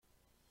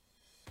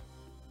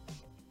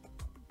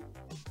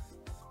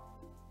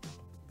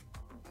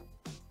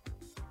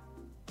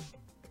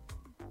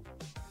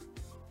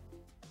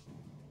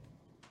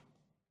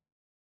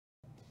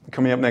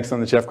Coming up next on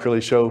the Jeff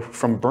Crilly Show,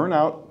 from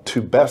burnout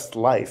to best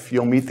life,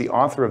 you'll meet the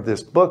author of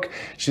this book.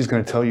 She's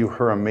going to tell you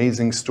her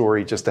amazing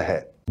story just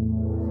ahead.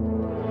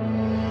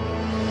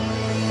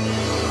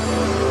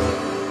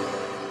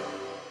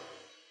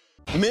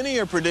 Many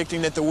are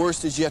predicting that the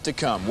worst is yet to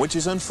come, which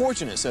is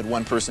unfortunate, said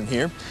one person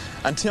here.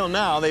 Until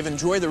now, they've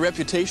enjoyed the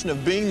reputation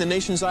of being the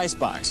nation's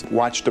icebox.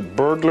 Watched a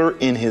burglar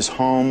in his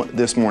home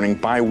this morning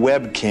by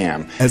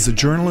webcam. As a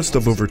journalist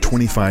of over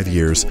 25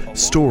 years,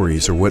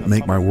 stories are what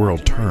make my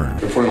world turn.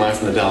 Reporting live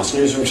from the Dallas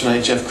newsroom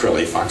tonight, Jeff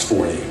Crilly, Fox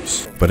 4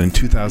 News. But in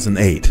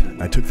 2008,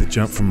 I took the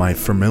jump from my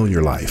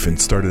familiar life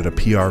and started a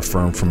PR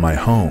firm from my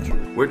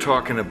home. We're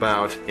talking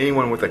about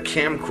anyone with a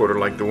camcorder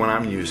like the one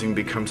I'm using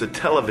becomes a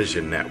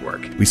television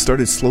network. We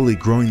started slowly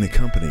growing the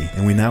company,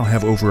 and we now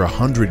have over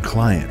 100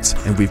 clients,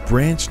 and we've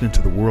branched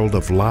into the world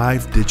of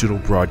live digital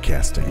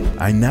broadcasting.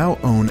 I now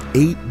own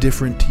 8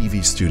 different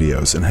TV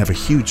studios and have a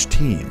huge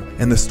team,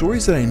 and the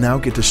stories that I now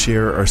get to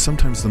share are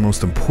sometimes the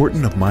most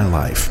important of my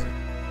life.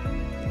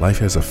 Life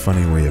has a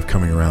funny way of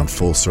coming around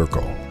full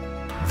circle.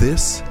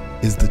 This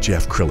is the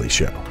Jeff Crilly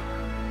Show.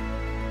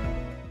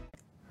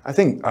 I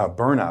think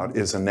burnout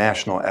is a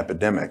national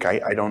epidemic.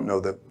 I don't know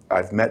that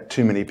I've met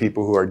too many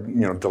people who are,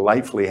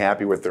 delightfully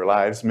happy with their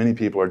lives. Many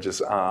people are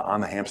just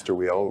on the hamster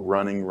wheel,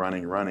 running,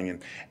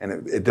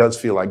 and it does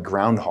feel like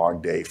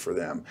Groundhog Day for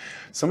them.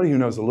 Somebody who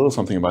knows a little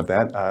something about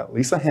that,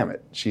 Lisa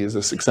Hammett. She is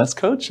a success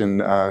coach,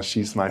 and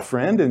she's my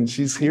friend, and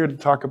she's here to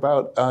talk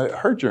about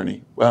her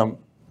journey.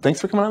 Thanks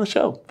for coming on the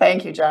show.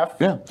 Thank you, Jeff.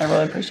 Yeah. I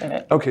really appreciate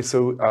it. Okay,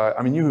 so,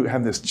 you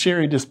have this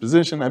cheery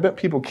disposition. I bet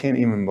people can't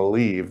even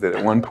believe that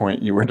at one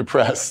point you were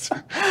depressed.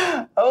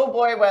 Oh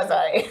boy, was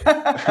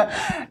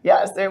I.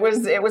 Yes, it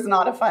was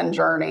not a fun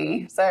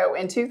journey. So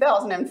in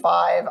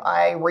 2005,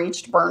 I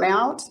reached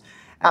burnout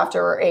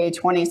after a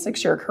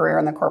 26-year career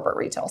in the corporate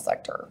retail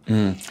sector.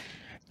 Mm.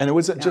 And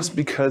was it just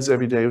because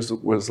every day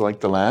was like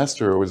the last,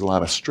 or was a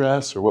lot of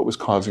stress, or what was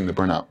causing the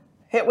burnout?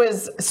 It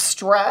was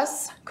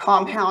stress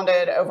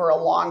compounded over a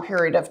long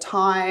period of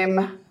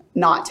time,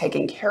 not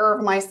taking care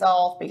of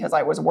myself because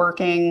I was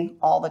working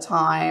all the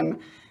time.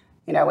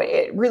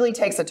 It really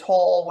takes a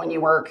toll when you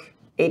work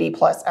 80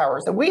 plus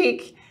hours a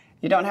week.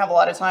 You don't have a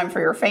lot of time for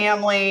your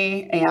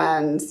family,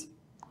 and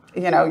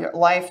your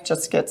life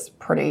just gets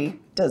pretty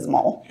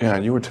dismal. Yeah,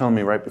 you were telling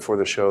me right before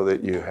the show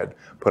that you had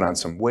put on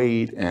some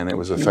weight and it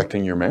was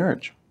affecting your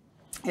marriage.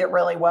 It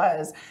really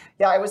was.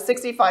 Yeah, I was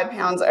 65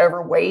 pounds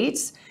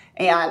overweight.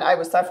 And I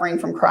was suffering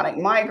from chronic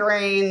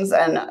migraines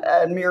and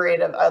a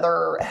myriad of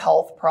other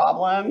health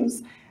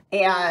problems.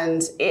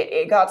 And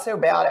it got so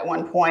bad at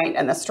one point,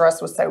 and the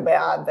stress was so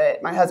bad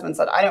that my husband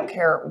said, I don't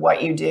care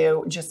what you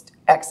do, just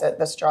exit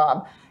this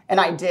job. And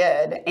I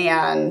did.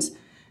 And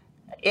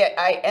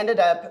I ended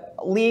up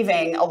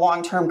leaving a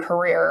long-term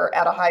career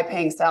at a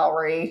high-paying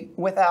salary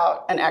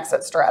without an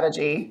exit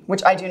strategy,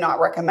 which I do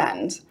not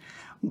recommend.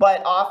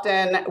 But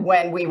often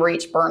when we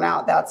reach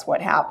burnout, that's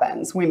what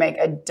happens. We make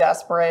a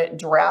desperate,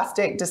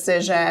 drastic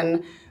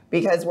decision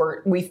because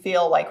we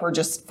feel like we're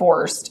just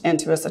forced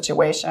into a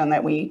situation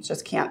that we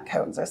just can't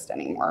coexist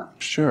anymore.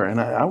 Sure,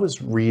 and I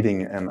was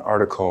reading an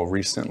article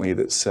recently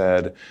that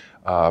said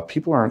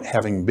people aren't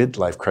having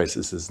midlife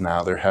crises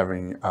now, they're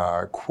having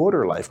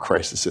quarter-life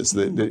crises.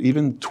 That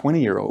even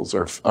 20-year-olds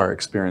are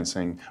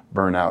experiencing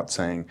burnout,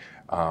 saying,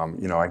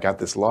 I got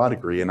this law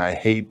degree and I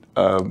hate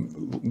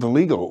the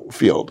legal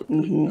field.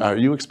 Mm-hmm. Are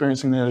you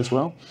experiencing that as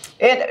well?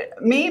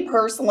 Me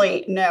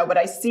personally, no, but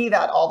I see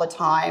that all the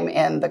time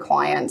in the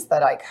clients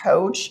that I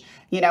coach.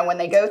 When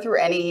they go through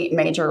any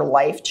major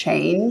life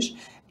change,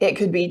 it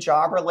could be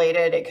job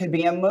related, it could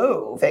be a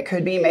move, it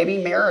could be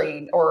maybe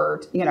married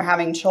or,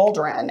 having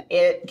children.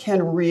 It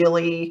can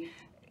really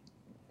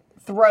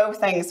throw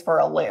things for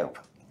a loop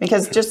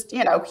because just,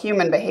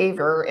 human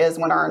behavior is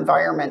when our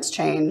environments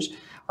change,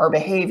 our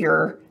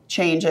behavior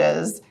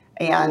changes,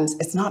 and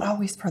it's not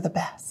always for the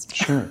best.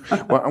 Sure.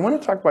 Well, I want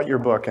to talk about your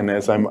book, and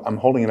as I'm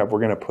holding it up, we're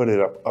going to put it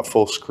up a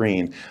full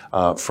screen.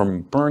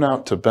 From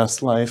Burnout to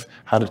Best Life,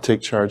 How to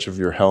Take Charge of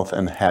Your Health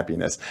and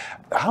Happiness.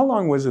 How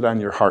long was it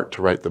on your heart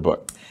to write the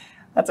book?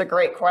 That's a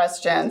great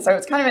question. So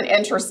it's kind of an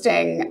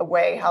interesting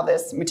way how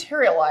this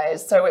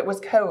materialized. So it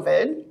was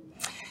COVID.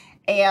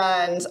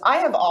 And I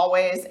have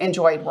always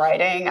enjoyed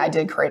writing. I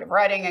did creative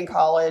writing in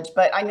college,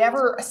 but I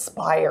never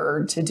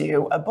aspired to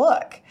do a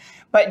book.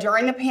 But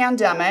during the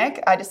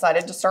pandemic, I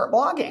decided to start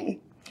blogging.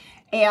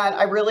 And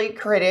I really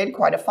created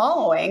quite a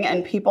following,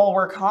 and people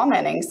were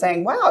commenting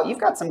saying, wow, you've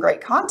got some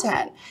great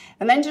content.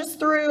 And then just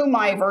through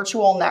my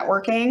virtual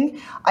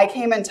networking, I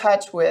came in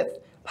touch with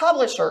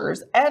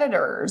publishers,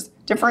 editors,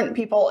 different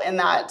people in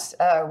that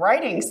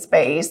writing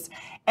space.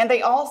 And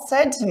they all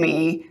said to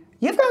me,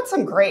 you've got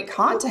some great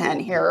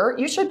content here.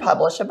 You should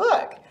publish a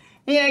book.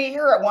 You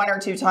hear it one or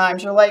two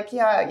times. You're like,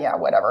 yeah,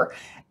 whatever.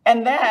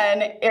 And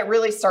then it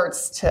really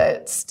starts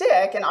to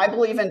stick. And I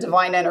believe in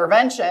divine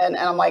intervention. And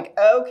I'm like,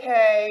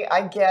 okay,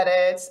 I get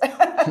it.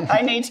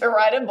 I need to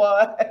write a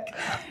book.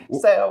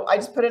 So I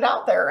just put it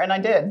out there, and I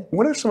did.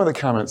 What are some of the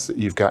comments that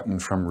you've gotten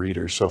from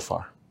readers so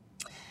far?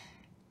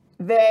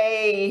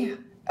 They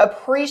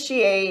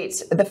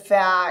appreciate the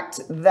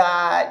fact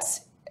that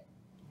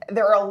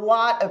there are a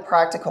lot of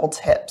practical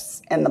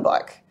tips in the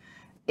book.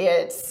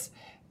 It's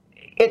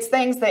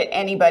things that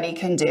anybody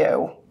can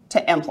do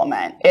to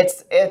implement.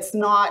 It's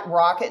not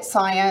rocket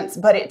science,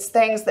 but it's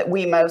things that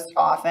we most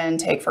often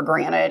take for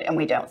granted and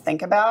we don't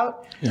think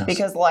about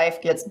because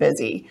life gets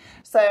busy.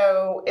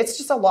 So it's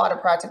just a lot of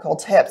practical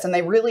tips, and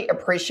they really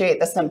appreciate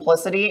the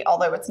simplicity,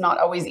 although it's not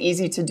always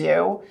easy to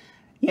do.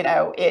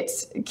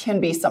 It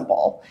can be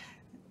simple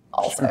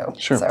also.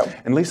 Sure. So,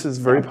 and Lisa's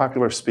a very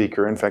popular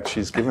speaker. In fact,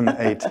 she's given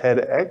a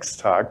TEDx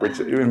talk, which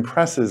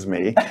impresses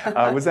me.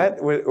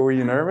 Were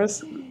you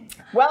nervous?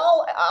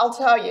 Well, I'll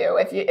tell you,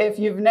 if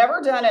you've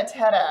never done a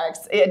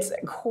TEDx, it's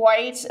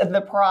quite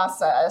the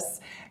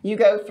process. You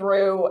go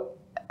through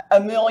a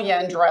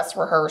million dress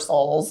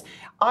rehearsals.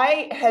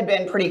 I had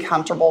been pretty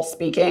comfortable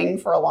speaking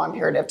for a long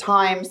period of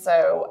time,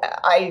 so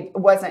I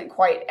wasn't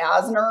quite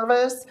as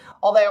nervous.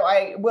 Although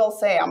I will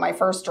say on my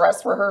first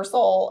dress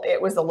rehearsal, it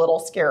was a little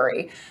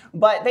scary.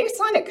 But they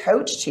assign a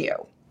coach to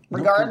you,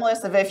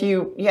 regardless of if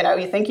you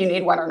think you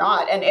need one or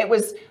not. And it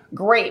was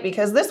great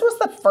because this was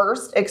the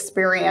first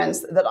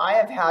experience that I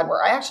have had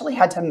where I actually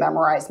had to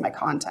memorize my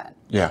content.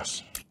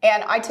 Yes.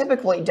 And I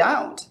typically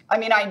don't. I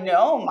mean, I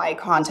know my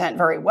content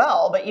very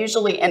well, but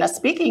usually in a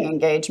speaking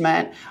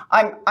engagement,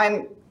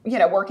 I'm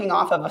working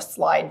off of a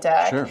slide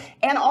deck. Sure.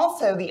 And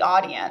also the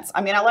audience.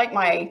 I mean, I like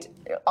my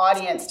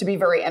audience to be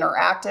very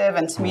interactive,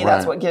 and to me,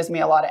 that's what gives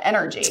me a lot of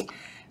energy.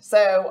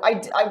 So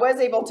I was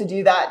able to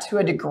do that to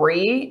a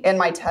degree in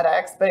my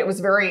TEDx, but it was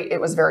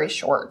very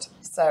short.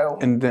 So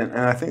and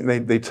I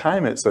think they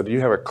time it. So do you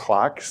have a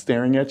clock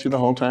staring at you the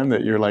whole time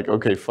that you're like,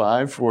 okay,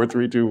 5, 4,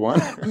 3, 2,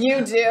 1? You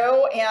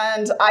do,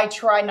 and I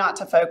try not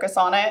to focus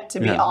on it,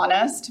 to be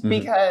honest,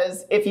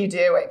 because if you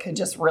do, it could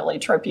just really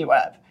trip you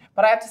up.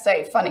 But I have to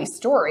say, funny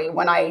story,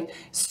 when I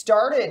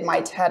started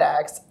my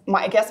TEDx,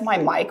 I guess my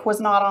mic was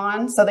not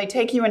on, so they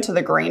take you into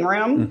the green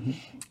room.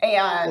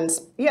 And,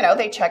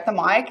 they check the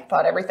mic,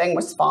 thought everything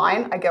was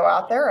fine. I go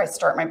out there, I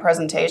start my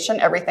presentation,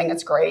 everything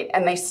is great.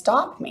 And they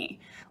stop me,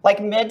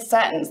 like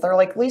mid-sentence. They're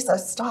like, Lisa,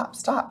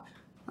 stop.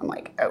 I'm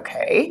like,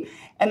 okay.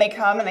 And they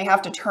come and they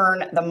have to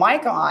turn the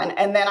mic on,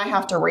 and then I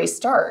have to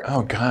restart.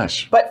 Oh,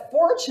 gosh. But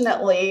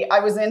fortunately, I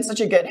was in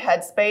such a good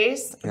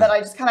headspace that I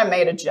just kind of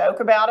made a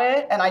joke about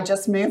it, and I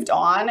just moved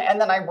on.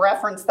 And then I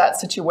referenced that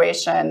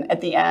situation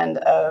at the end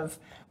of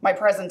my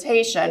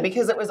presentation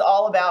because it was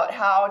all about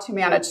how to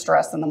manage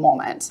stress in the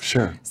moment.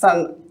 Sure.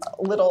 Some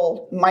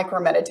little micro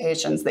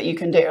meditations that you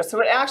can do. So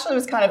it actually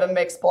was kind of a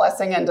mixed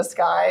blessing in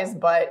disguise,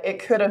 but it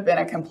could have been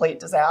a complete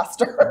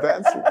disaster.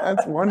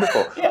 That's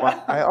wonderful. Yeah.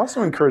 Well, I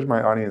also encourage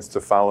my audience to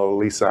follow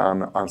Lisa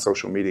on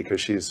social media because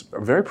she's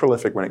very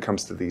prolific when it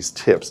comes to these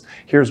tips.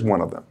 Here's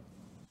one of them.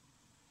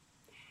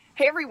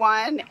 Hey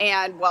everyone,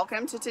 and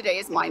welcome to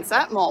today's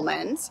Mindset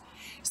Moment.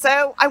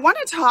 So I want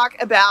to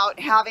talk about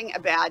having a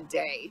bad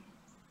day.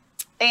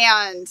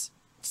 And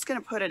just going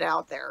to put it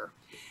out there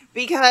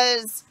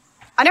because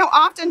I know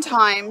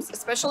oftentimes,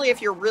 especially if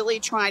you're really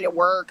trying to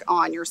work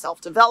on your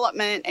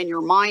self-development and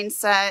your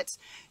mindset,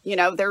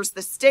 there's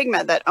the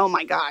stigma that, oh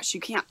my gosh,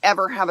 you can't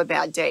ever have a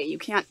bad day. You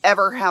can't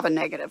ever have a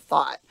negative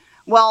thought.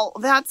 Well,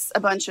 that's a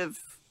bunch of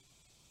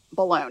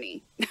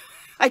baloney.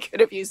 I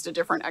could have used a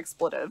different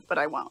expletive, but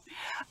I won't.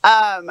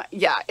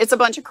 It's a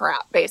bunch of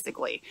crap,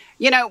 basically.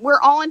 We're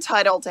all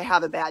entitled to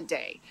have a bad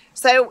day.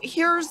 So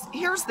here's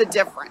the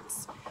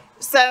difference.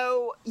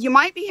 So you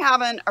might be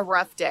having a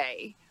rough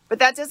day, but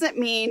that doesn't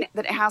mean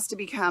that it has to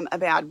become a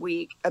bad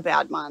week, a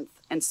bad month,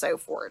 and so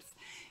forth.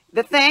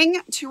 The thing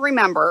to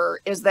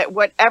remember is that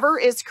whatever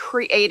is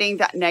creating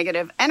that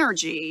negative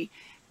energy,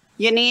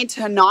 you need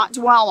to not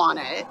dwell on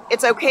it.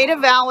 It's okay to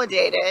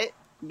validate it,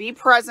 be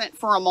present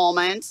for a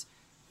moment,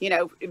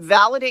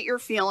 validate your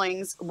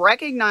feelings,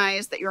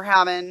 recognize that you're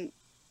having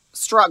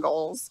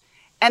struggles,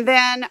 and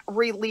then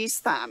release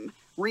them.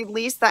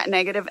 Release that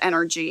negative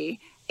energy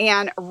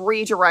and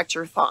redirect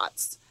your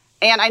thoughts.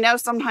 And I know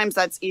sometimes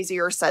that's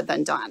easier said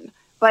than done,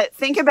 but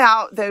think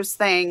about those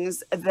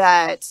things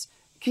that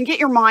can get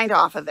your mind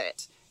off of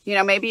it.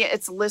 Maybe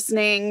it's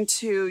listening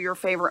to your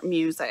favorite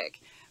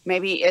music.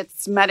 Maybe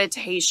it's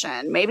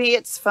meditation. Maybe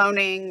it's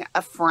phoning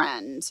a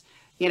friend.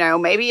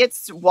 Maybe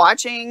it's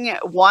watching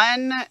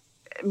one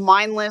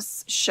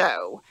mindless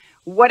show.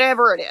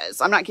 Whatever it is.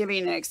 I'm not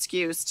giving an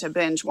excuse to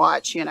binge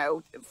watch,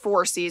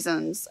 4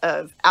 seasons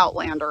of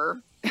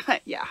Outlander.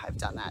 Yeah, I've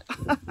done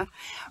that.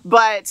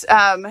 But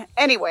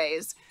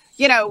anyways,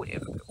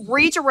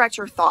 redirect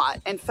your thought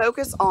and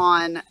focus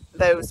on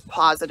those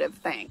positive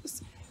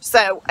things.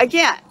 So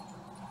again,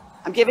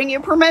 I'm giving you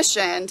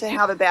permission to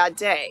have a bad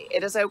day.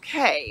 It is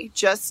okay.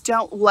 Just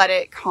don't let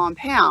it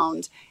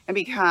compound and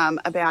become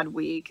a bad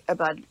week, a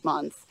bad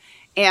month,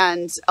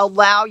 and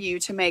allow you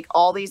to make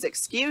all these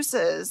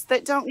excuses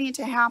that don't need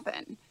to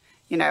happen.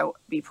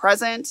 Be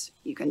present,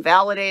 you can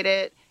validate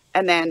it,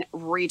 and then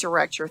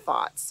redirect your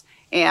thoughts.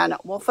 And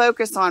we'll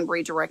focus on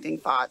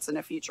redirecting thoughts in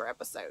a future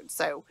episode.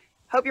 So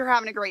hope you're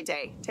having a great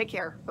day. Take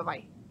care.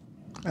 Bye-bye.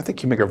 I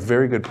think you make a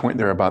very good point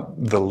there about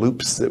the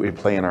loops that we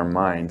play in our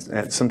minds.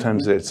 And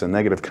sometimes it's a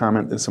negative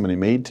comment that somebody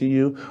made to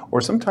you,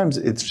 or sometimes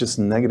it's just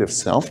negative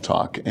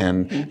self-talk.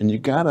 And you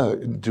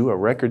gotta do a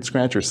record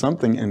scratch or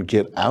something and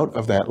get out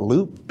of that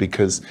loop,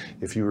 because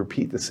if you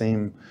repeat the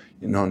same,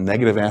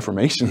 negative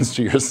affirmations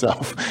to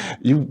yourself,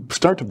 you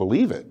start to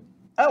believe it.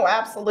 Oh,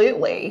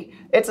 absolutely.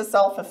 It's a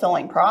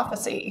self-fulfilling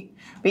prophecy,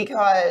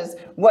 because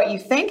what you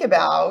think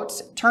about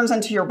turns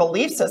into your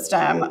belief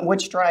system,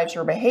 which drives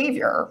your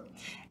behavior.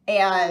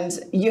 And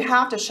you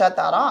have to shut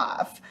that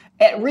off.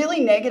 And really,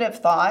 negative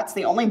thoughts,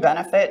 the only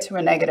benefit to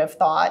a negative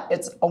thought,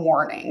 it's a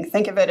warning.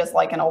 Think of it as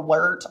like an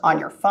alert on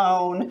your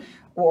phone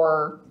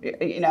or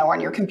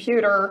on your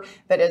computer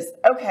that is,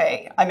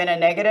 okay, I'm in a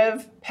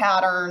negative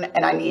pattern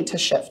and I need to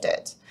shift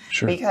it.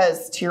 Sure.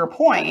 Because to your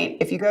point,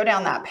 if you go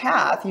down that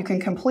path, you can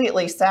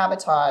completely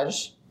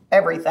sabotage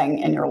everything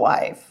in your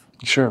life.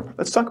 Sure.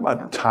 Let's talk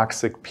about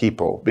toxic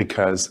people,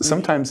 because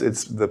sometimes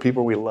it's the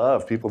people we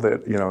love, people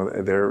that,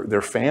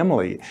 they're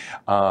family.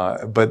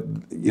 But,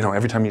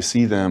 every time you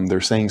see them,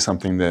 they're saying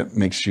something that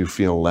makes you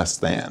feel less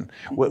than.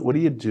 What do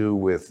you do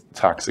with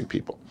toxic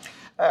people?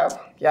 Oh,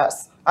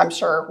 yes. I'm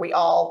sure we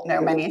all know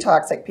many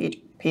toxic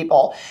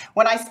people.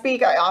 When I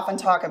speak, I often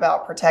talk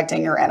about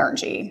protecting your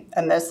energy,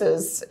 and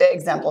this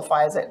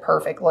exemplifies it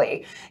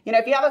perfectly.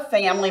 If you have a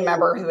family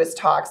member who is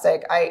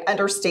toxic, I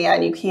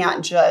understand you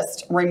can't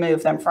just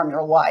remove them from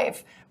your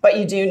life, but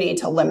you do need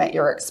to limit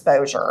your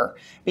exposure,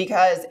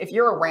 because if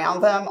you're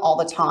around them all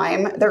the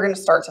time, they're going to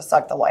start to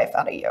suck the life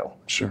out of you.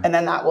 Sure. And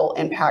then that will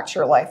impact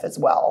your life as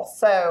well.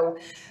 So,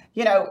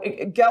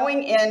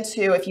 going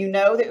into, if you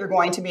know that you're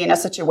going to be in a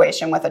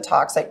situation with a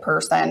toxic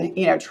person,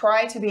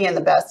 try to be in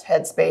the best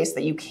headspace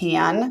that you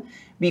can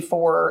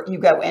before you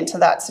go into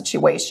that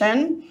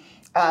situation,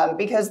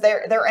 because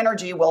their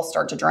energy will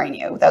start to drain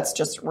you. That's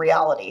just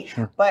reality.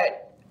 Sure.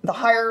 But the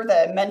higher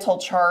the mental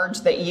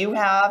charge that you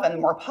have and the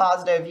more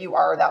positive you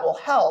are, that will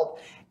help.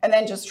 And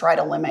then just try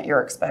to limit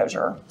your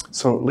exposure.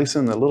 So, Lisa,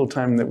 in the little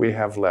time that we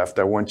have left,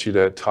 I want you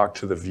to talk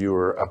to the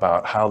viewer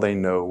about how they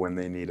know when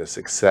they need a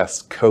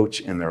success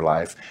coach in their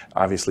life.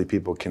 Obviously,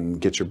 people can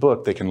get your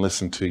book, they can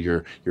listen to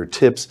your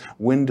tips.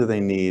 When do they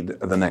need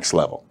the next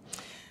level?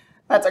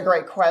 That's a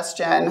great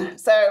question.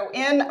 So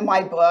in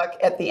my book,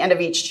 at the end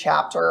of each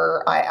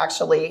chapter, I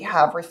actually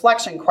have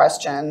reflection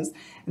questions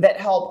that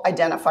help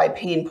identify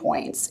pain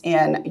points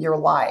in your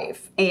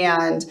life.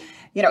 And,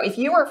 if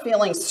you are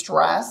feeling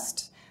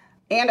stressed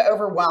and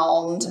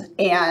overwhelmed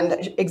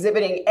and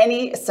exhibiting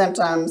any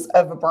symptoms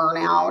of a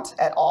burnout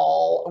at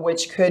all,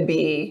 which could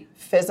be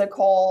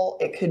physical,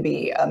 it could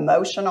be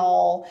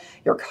emotional,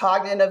 your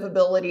cognitive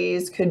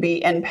abilities could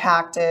be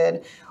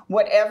impacted,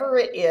 whatever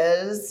it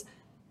is,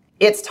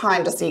 it's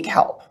time to seek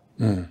help.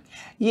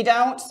 You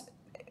don't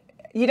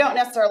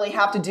necessarily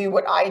have to do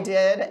what I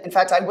did. In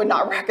fact, I would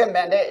not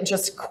recommend it.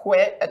 Just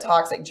quit a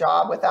toxic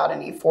job without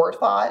any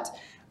forethought.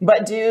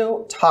 But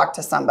do talk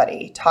to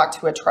somebody, talk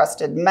to a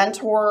trusted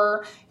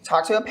mentor,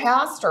 talk to a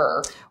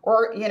pastor,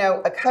 or,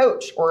 a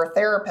coach or a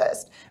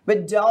therapist.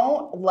 But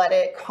don't let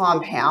it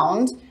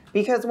compound,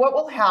 because what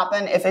will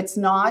happen if it's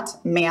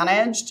not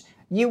managed,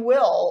 you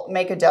will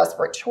make a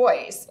desperate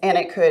choice, and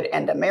it could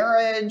end a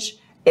marriage,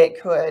 it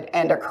could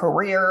end a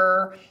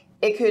career,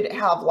 it could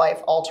have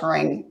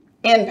life-altering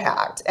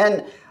impact.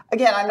 And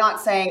again, I'm not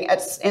saying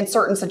in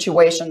certain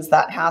situations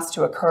that has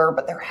to occur,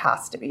 but there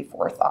has to be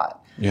forethought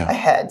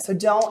ahead. So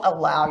don't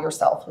allow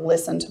yourself,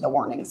 listen to the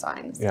warning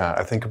signs. Yeah,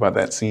 I think about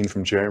that scene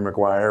from Jerry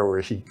Maguire where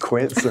he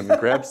quits and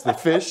grabs the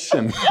fish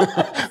and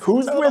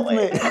who's with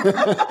me?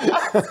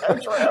 So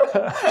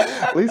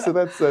true. Lisa,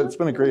 it's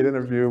been a great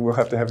interview. We'll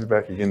have to have you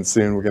back again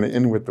soon. We're going to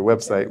end with the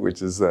website,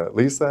 which is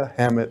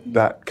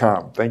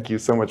lisahammett.com. Thank you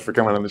so much for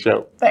coming on the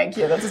show. Thank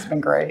you. This has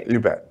been great. You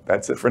bet.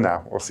 That's it for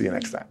now. We'll see you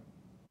next time.